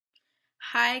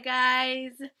Hi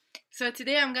guys. So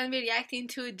today I'm gonna be reacting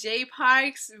to J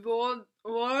Park's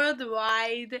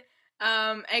worldwide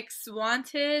X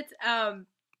Wanted.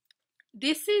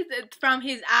 This is from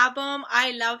his album.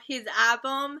 I love his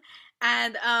album,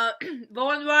 and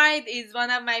Worldwide is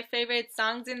one of my favorite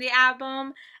songs in the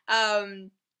album. My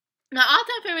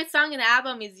all-time favorite song in the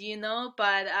album is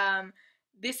but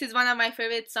this is one of my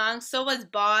favorite songs. So was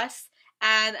Boss,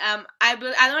 and I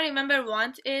don't remember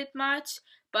Want It much,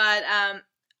 but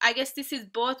I guess this is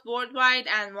both Worldwide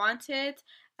and Wanted.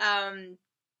 Um,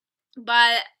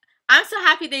 but I'm so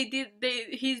happy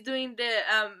he's doing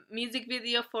the music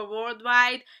video for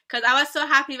Worldwide, because I was so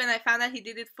happy when I found out he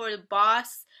did it for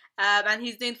Boss, and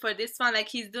he's doing for this one. Like,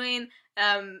 he's doing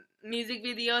music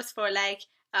videos for like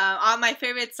all my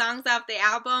favorite songs of the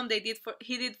album.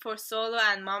 He did for Solo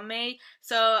and Mame.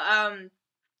 So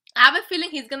I have a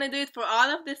feeling he's gonna do it for all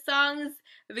of the songs,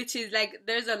 which is like,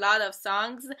 there's a lot of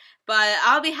songs, but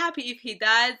I'll be happy if he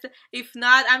does. If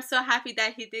not, I'm so happy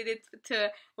that he did it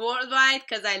to Worldwide,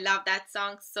 because I love that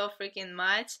song so freaking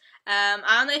much. I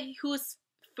don't know who's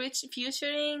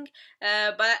featuring,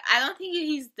 but I don't think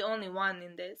he's the only one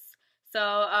in this.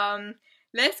 So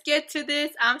let's get to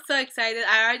this. I'm so excited.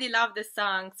 I already love the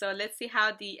song, so let's see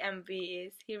how the MV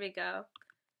is. Here we go.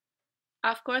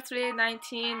 Of course, really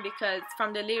 19, because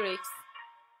from the lyrics.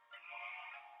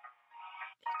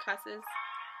 Cusses.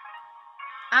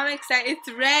 I'm excited. It's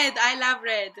red. I love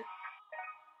red.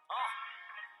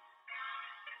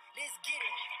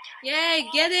 Yay,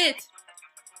 get it.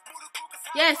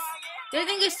 Yes, there's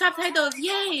English subtitles.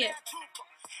 Yay.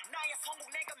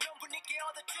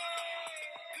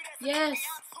 Yes.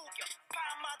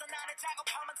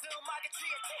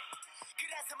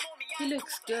 He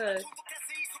looks good.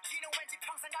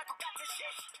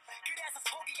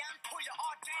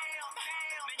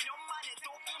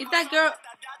 Is that girl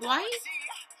white?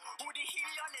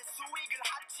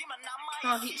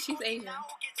 Oh, she's Asian.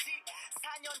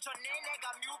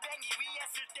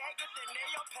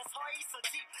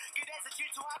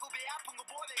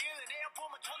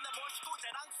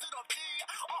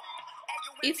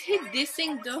 Is he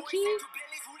dissing Doki?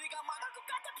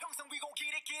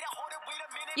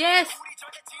 Yes!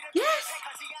 Yes!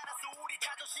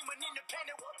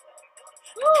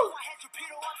 Woo!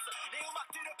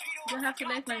 You don't have to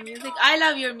like my music. I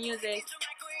love your music.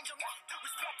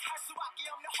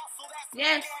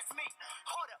 Yes!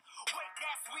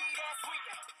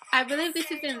 I believe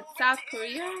this is in South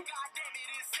Korea.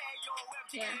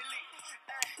 Yeah.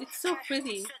 It's so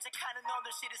pretty.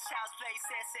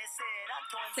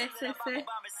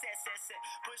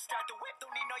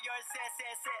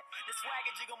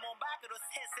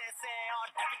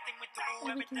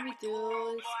 Everything we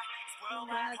do is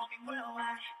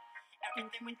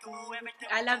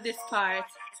I love this part.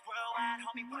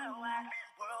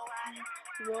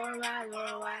 Worldwide,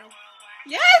 worldwide.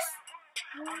 Yes!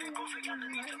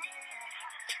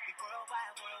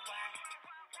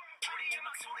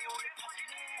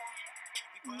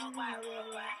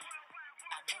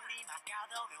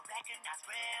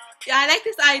 Yeah, I like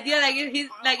this idea.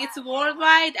 Like, it's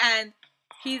worldwide, and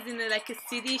he's in like a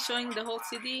city, showing the whole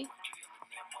city.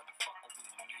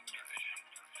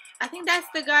 I think that's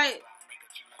the guy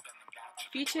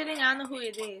featuring. I don't know who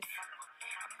it is.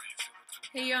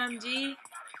 Hey, OMG.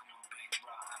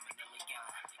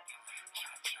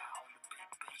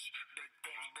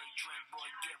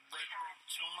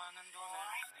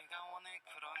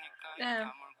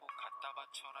 Damn.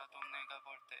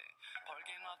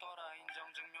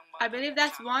 I believe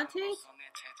that's Wanted.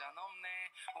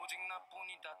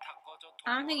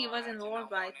 I don't think it was in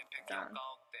Worldwide song.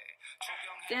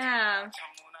 Damn.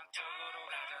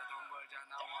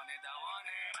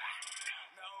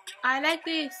 I like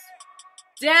this.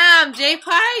 Damn, J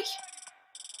Park.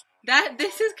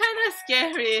 This is kind of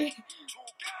scary.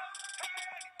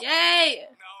 Yay.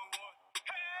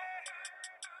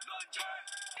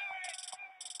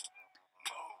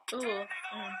 Ooh.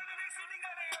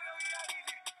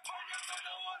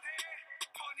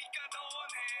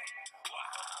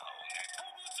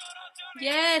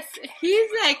 Yes,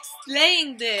 he's like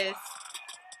slaying this.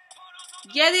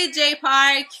 Get it, J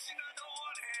Park.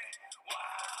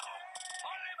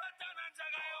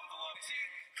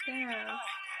 Yeah.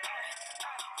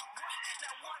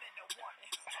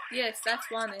 Yes,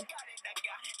 that's Wanted.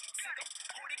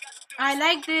 I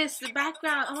like this, the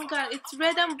background. Oh my god, it's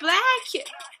red and black.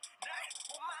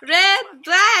 Red,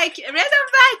 black, red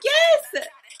and black, yes!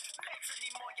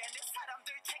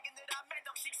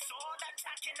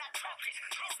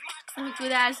 Oh,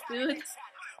 good ass dude.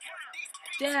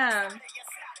 Damn.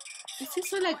 This is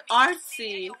so like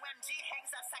artsy.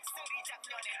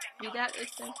 We got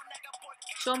listen.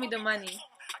 Show me the money.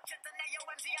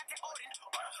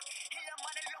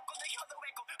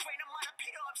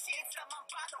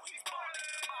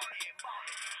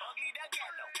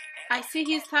 I see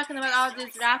he's talking about all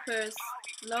these rappers.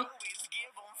 Look.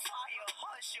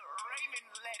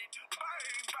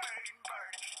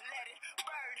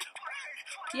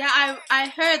 Yeah, I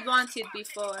heard Wanted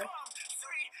before.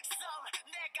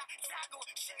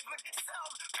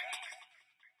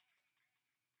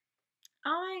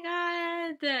 Oh my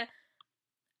god.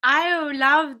 I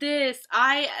love this.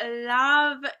 I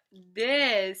love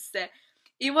this.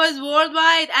 It was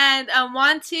worldwide and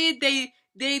Wanted.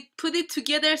 They put it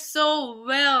together so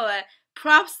well.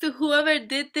 Props to whoever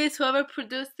did this, whoever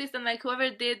produced this, and like whoever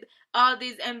did all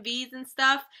these MVs and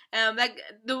stuff. Like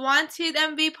the Wanted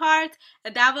MV part,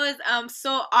 that was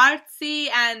so artsy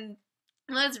and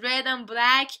was red and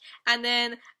black, and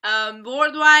then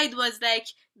worldwide was like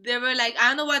they were like I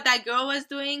don't know what that girl was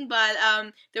doing, but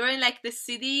they were in like the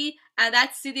city, and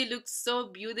that city looked so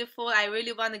beautiful. I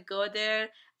really want to go there.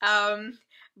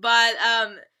 But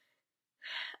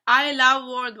I love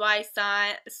worldwide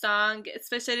song,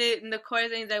 especially in the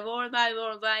chorus. It's like worldwide,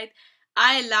 worldwide.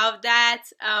 I love that.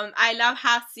 I love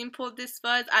how simple this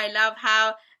was. I love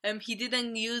how he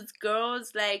didn't use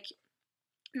girls like.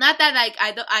 Not that like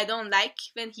I don't like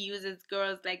when he uses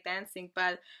girls like dancing,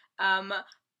 but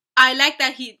I like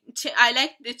that I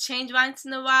like the change once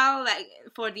in a while, like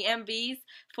for the MVs.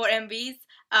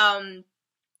 Um,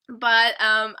 but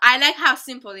I like how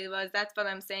simple it was. That's what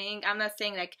I'm saying. I'm not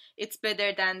saying like it's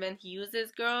better than when he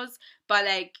uses girls, but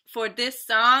like for this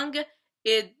song,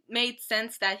 it made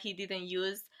sense that he didn't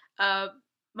use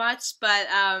much. But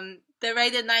the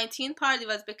rated 19 part, it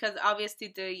was because obviously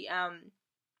the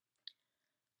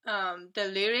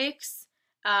lyrics.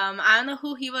 I don't know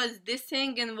who he was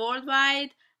dissing in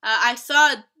worldwide. I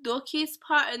saw Doki's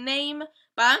name,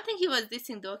 but I don't think he was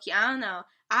dissing Doki. I don't know.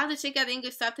 I have to check out the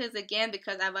English subtitles again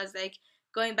because I was like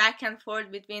going back and forth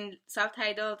between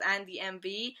subtitles and the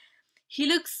MV. He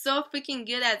looks so freaking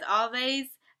good as always.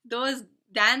 Those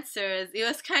dancers, it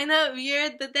was kind of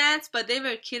weird the dance, but they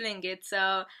were killing it.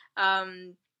 So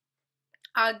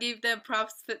I'll give them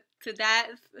props to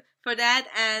that for that.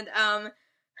 And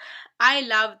I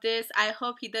love this. I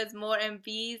hope he does more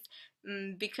MVs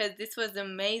because this was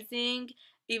amazing.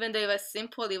 Even though it was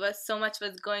simple, it was so much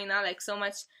was going on, like so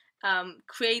much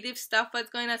creative stuff was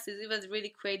going on. So it was really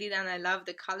creative, and I love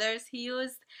the colors he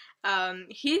used.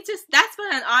 He just that's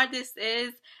what an artist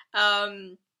is.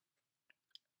 I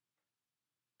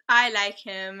like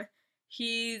him.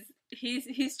 He's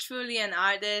truly an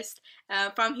artist.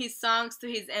 From his songs to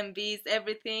his MVs,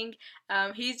 everything.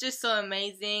 He's just so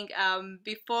amazing.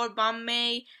 Before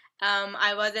Bombay,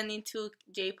 I wasn't into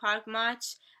J Park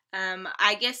much.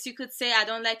 I guess you could say I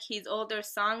don't like his older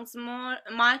songs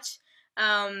much.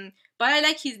 But I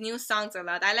like his new songs a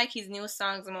lot. I like his new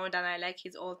songs more than I like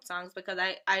his old songs because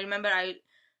I remember I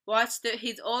watched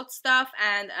his old stuff,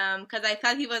 and because I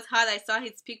thought he was hot. I saw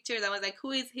his pictures. I was like,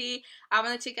 who is he? I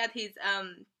want to check out his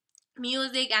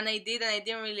music, and I did, and I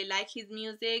didn't really like his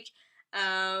music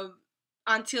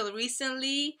until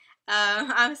recently.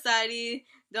 I'm sorry,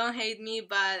 don't hate me,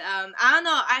 but I don't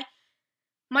know.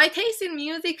 My taste in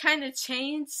music kind of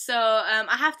changed, so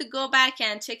I have to go back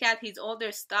and check out his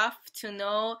older stuff to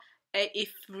know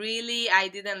if really I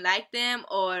didn't like them,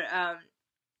 or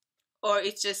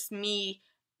it's just me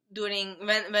during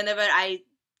whenever I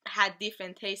had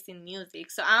different taste in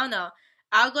music. So I don't know.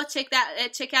 I'll go check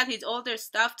out his older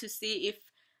stuff to see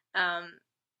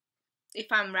if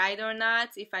I'm right or not,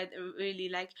 if I really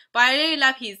like. But I really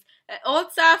love his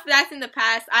old stuff. That's in the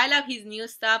past. I love his new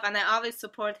stuff, and I always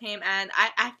support him. And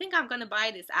I think I'm gonna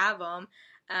buy this album.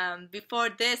 Before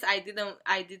this, I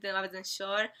wasn't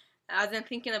sure. I wasn't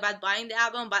thinking about buying the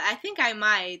album, but I think I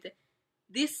might.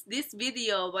 This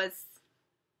video was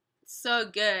so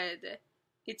good.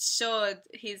 It showed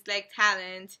his like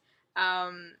talent.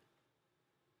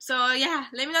 So yeah,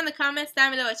 let me know in the comments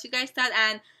down below what you guys thought,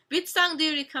 and which song do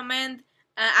you recommend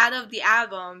out of the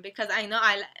album, because I know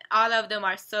all of them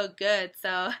are so good.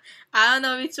 So I don't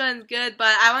know which one's good,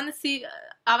 but I want to see.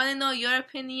 I want to know your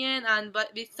opinion on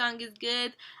which song is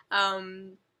good.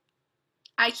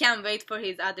 I can't wait for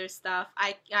his other stuff.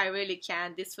 I really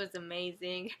can't. This was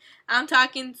amazing. I'm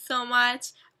talking so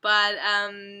much, but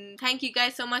thank you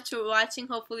guys so much for watching.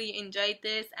 Hopefully you enjoyed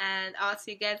this, and I'll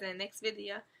see you guys in the next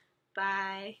video.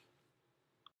 Bye.